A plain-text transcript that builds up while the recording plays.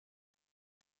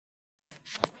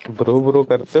Bro bro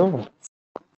करते हो?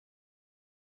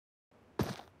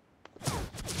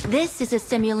 This is a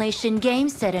simulation game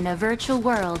set in a virtual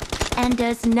world and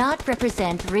does not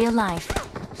represent real life.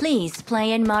 Please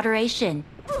play in moderation,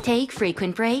 take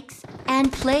frequent breaks,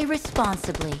 and play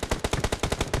responsibly.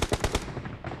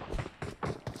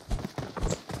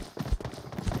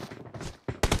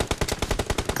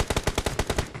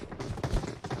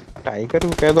 Tiger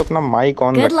को कह दो अपना mic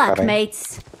on Good रखा luck, रहे।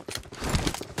 mates.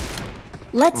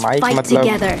 Let's mic fight मतलब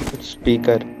together.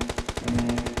 Speaker.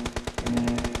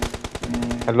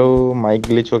 Hello, mic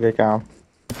glitch हो गया क्या?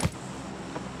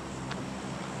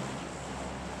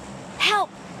 Help!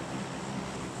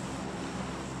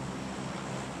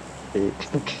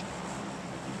 ठीक।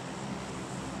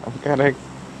 हम कह रहे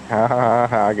हाँ हाँ हाँ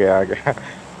हाँ, आ गया आ गया।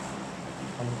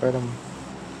 हम कह रहे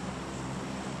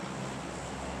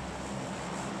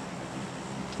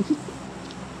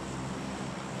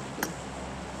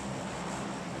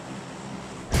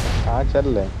कहाँ चल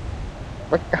रहे हैं?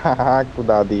 बस कहाँ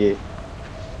कुदा दिए।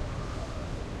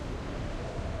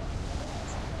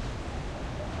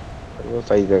 वो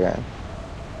सही जगह है।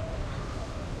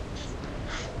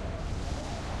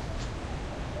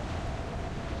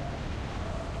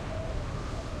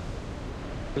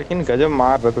 लेकिन गजब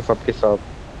मार रहे थे सबके सब।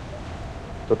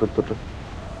 तुर तुर।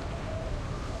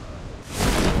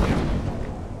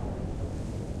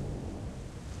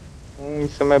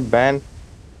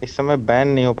 इस समय बैन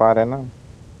नहीं हो पा रहे ना।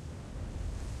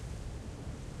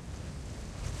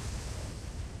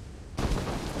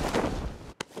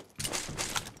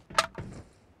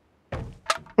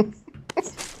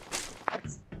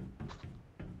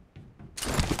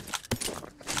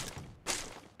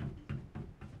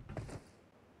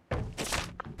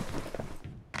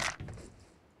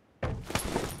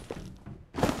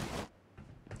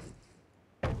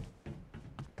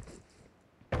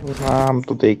 हाँ, हम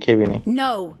तो देखे भी नहीं।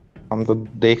 No. हम तो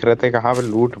देख रहे थे कहाँ पे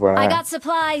लूट पड़ा I है। got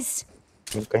supplies.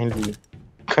 कहीं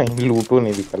कहीं लूटो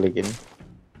नहीं दिखा लेकिन।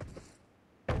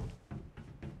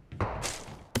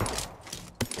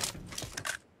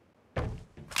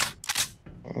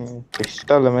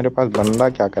 पिस्टल है मेरे पास, बंदा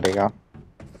क्या करेगा?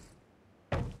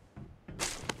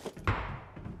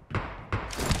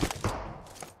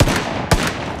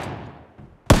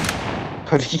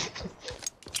 अरे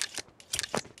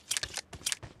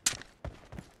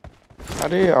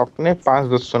अरे, अपने पास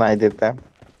जो सुनाई देता है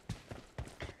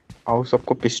और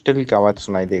सबको पिस्टल की आवाज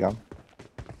सुनाई देगा।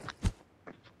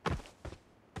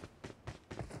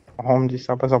 हम जिस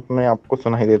बस अपने आप को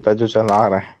सुनाई देता है जो चला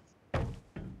रहा है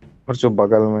और जो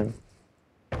बगल में।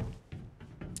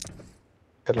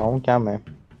 चलाऊं क्या मैं?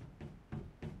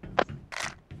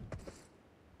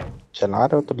 चला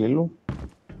रहे हो तो ले लूं।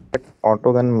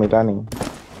 ऑटो गन मिला नहीं।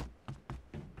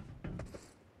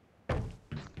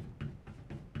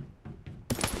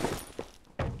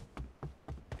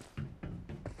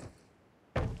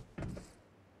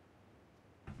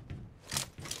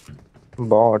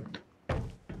 बॉट।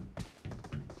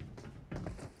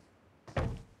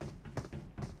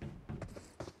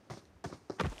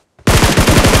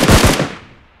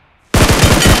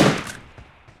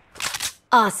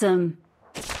 Awesome.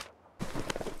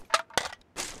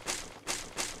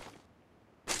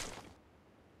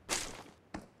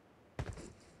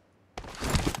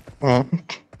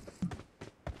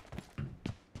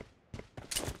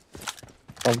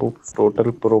 अब वो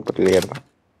टोटल प्रो प्लेयर था।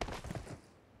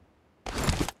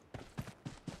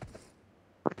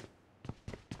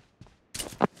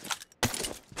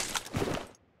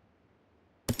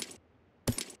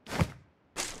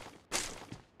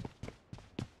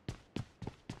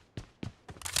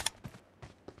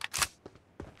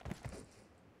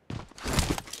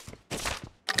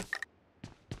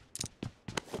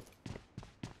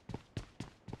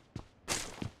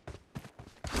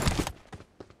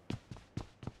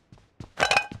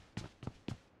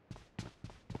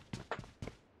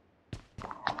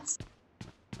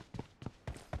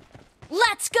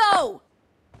 Let's go!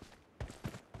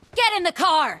 Get in the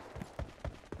car!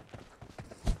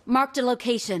 Marked a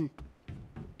location.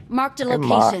 Marked a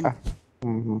location.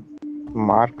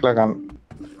 Mark लगा।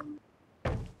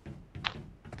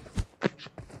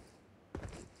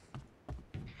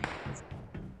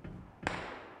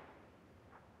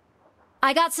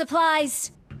 I got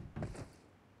supplies.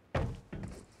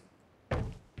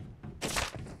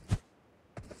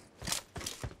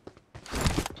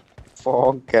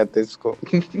 फॉग कहते इसको।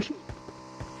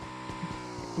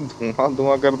 धुआं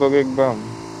धुआं कर दोगे एकदम।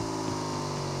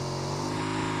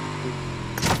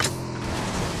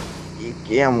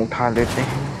 ये हम उठा लेते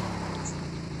हैं।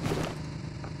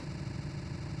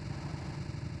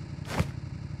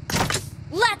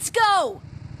 Let's go!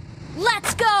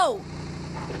 Let's go!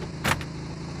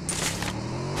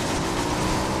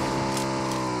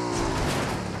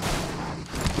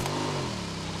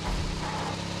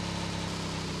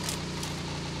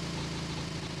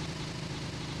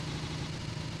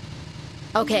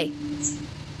 Okay.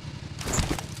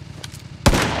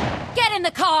 Get in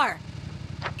the car!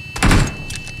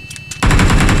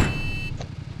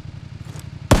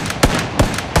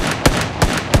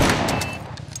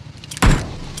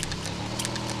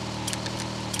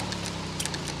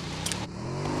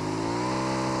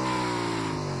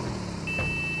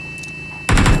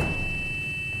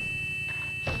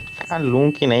 हाँ लूं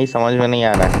कि नहीं समझ में नहीं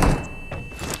आ रहा है।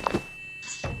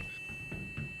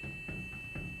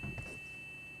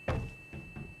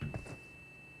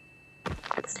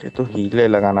 ये तो हीले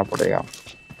लगाना पड़ेगा।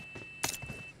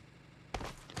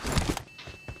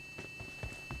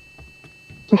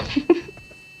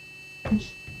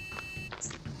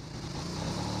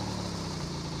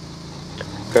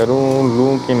 करूं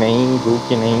लूं कि नहीं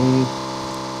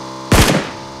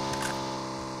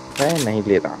मैं नहीं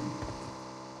ले रहा।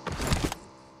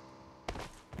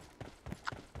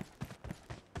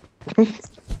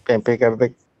 पे कर दे।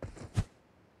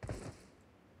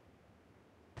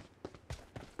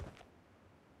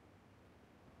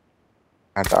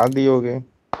 हटा दियोगे।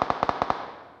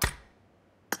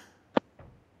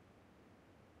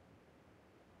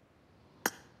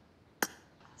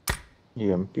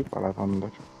 ये एमपी पड़ा था अंदर।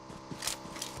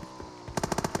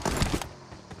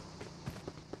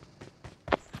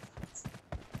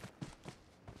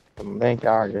 बंदे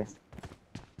क्या आगे।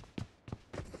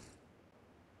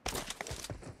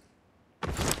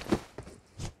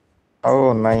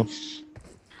 Oh nice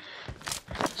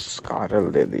स्कारल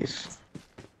they this.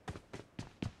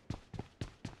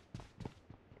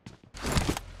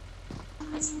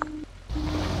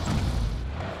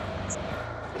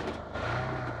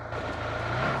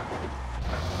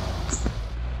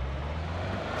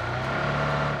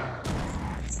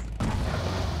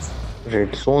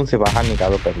 Red zone से बाहर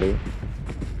निकालो पहले।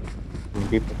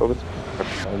 भी तो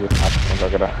ये हाथ में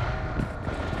लग रहा है।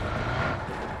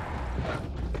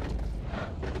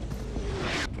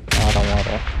 आ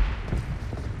रहा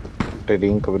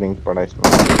ट्रेडिंग कवरिंग पड़ा इसमें।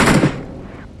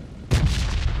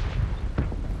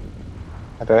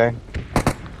 अरे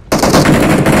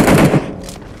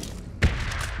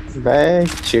भाई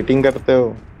चीटिंग करते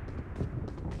हो।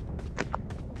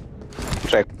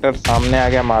 ट्रैक्टर सामने आ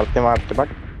गया मारते मारते। बट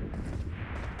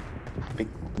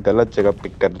गलत जगह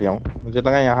पिक कर लिया हूँ। मुझे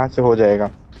लगा यहाँ से हो जाएगा।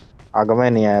 आगे में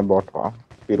नहीं आया बॉट वहाँ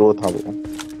पिरो था वो।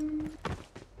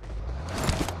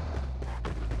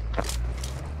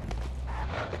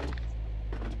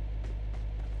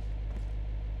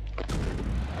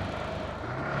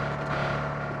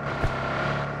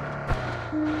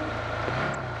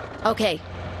 Okay.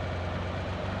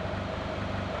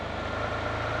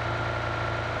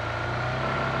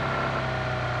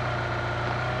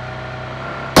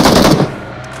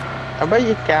 अबे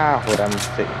ये क्या हो रहा है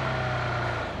मुझसे।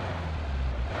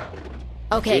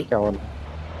 Okay. ये क्या हो रहा है।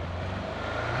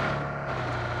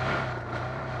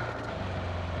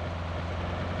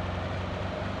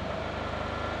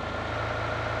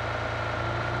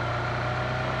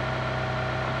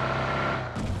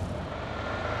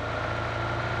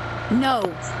 No.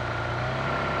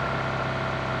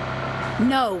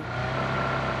 No.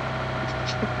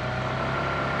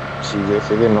 सीधे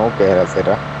सीधे नो कह रहा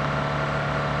तेरा।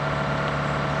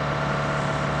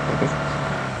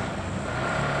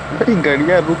 भाई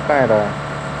गाड़ियाँ रुक कहाँ रहा है।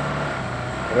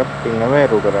 मेरा पिंग में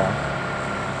रुक रहा है।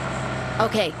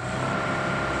 Okay.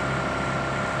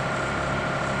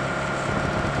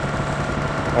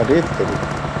 अरे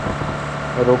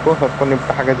तेरी रोको सबको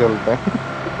निपटा के चलते हैं।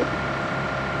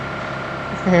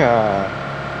 यार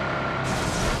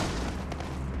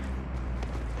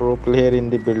pro player in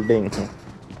the building.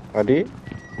 अरे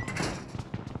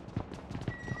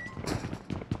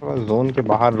जोन के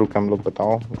बाहर रुके हम लोग।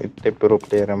 बताओ इतने प्रो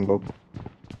प्लेयर हम लोग।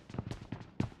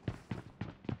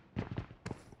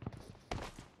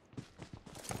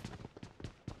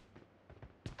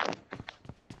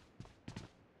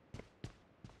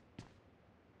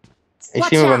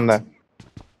 इसी में बंदा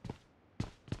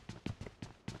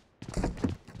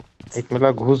एक मिला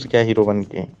घुस गया हीरो बन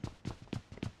के।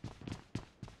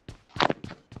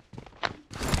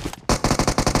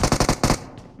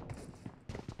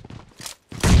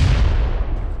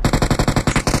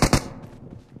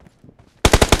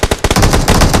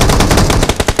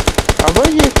 अब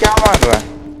ये क्या मार रहा है।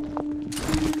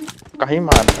 कहीं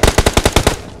मार रहा है।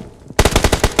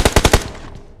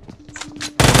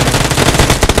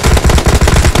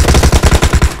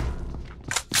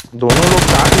 दोनों लोग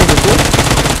साथ में रुको।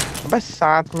 बस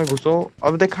साथ में घुसो।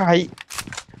 अब देखा हाई।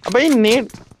 अबे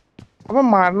नेट। अबे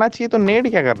मारना चाहिए तो नेट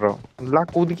क्या कर रहा हो, ला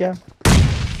कूद क्या।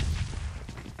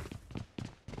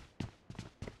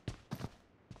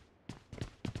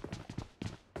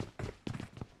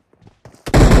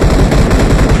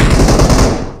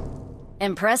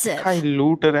 Impressive. खाई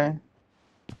लूट रहे हैं।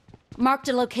 Marked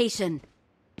a location.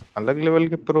 अलग लेवल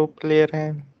के प्रो प्लेयर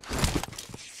हैं।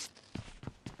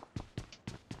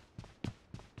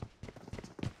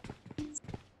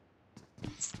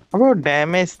 अब वो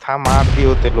डैमेज था, मार दिए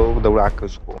होते लोग दौड़ा के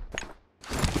उसको।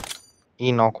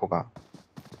 ई नॉक होगा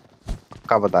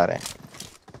पक्का बता रहे हैं।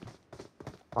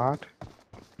 आठ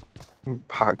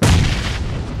भाग।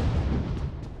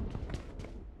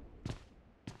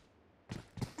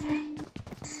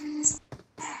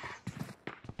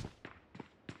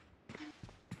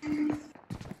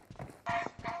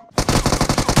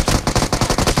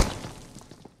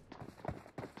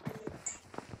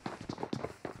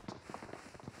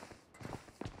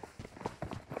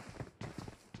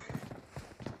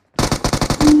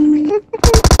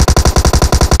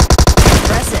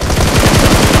 Impressive.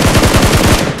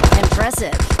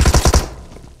 Impressive.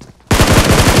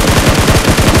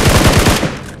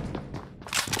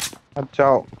 अच्छा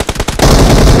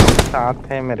साथ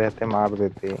है में रहते मार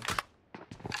देते।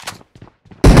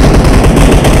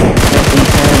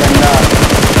 पीछे है बंदा।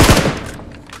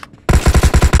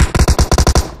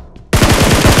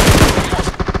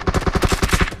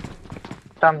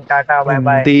 तम tata bye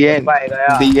by the good and. Bye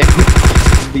गया। दी एंड।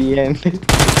 The and.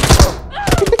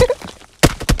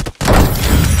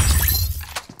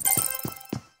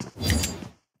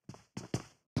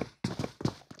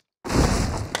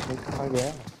 कहाँ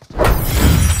गया।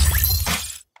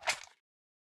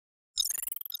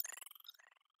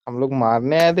 हम लोग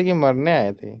मारने आए थे कि मरने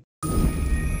आए थे।